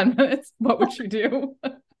future in 10 minutes. What would she do?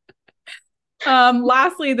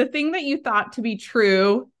 Lastly, the thing that you thought to be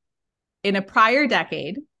true in a prior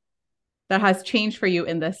decade that has changed for you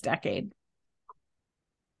in this decade.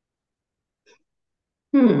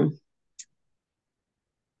 Hmm.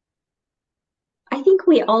 I think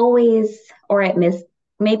we always, or at miss,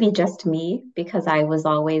 maybe just me, because I was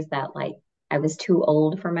always that like I was too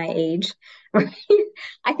old for my age. Right?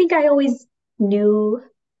 I think I always knew.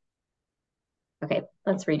 Okay,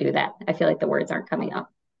 let's redo that. I feel like the words aren't coming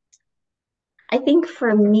up. I think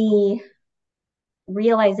for me,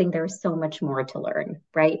 realizing there's so much more to learn,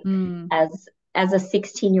 right? Mm, As as a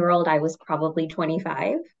 16-year-old, I was probably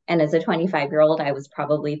 25, and as a 25-year-old, I was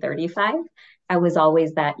probably 35. I was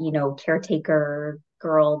always that, caretaker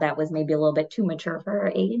girl that was maybe a little bit too mature for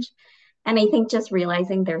her age. And I think just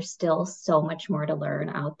realizing there's still so much more to learn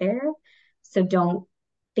out there. So don't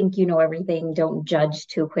think you know everything, don't judge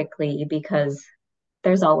too quickly because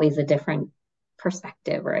there's always a different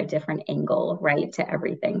perspective or a different angle, right, to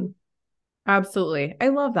everything. absolutely. I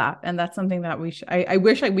love that. And that's something that I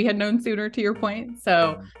wish we had known sooner, to your point.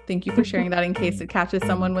 So thank you for sharing that in case it catches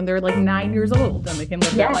someone when they're like 9 years old and they can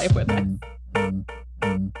live their Yes. life with it.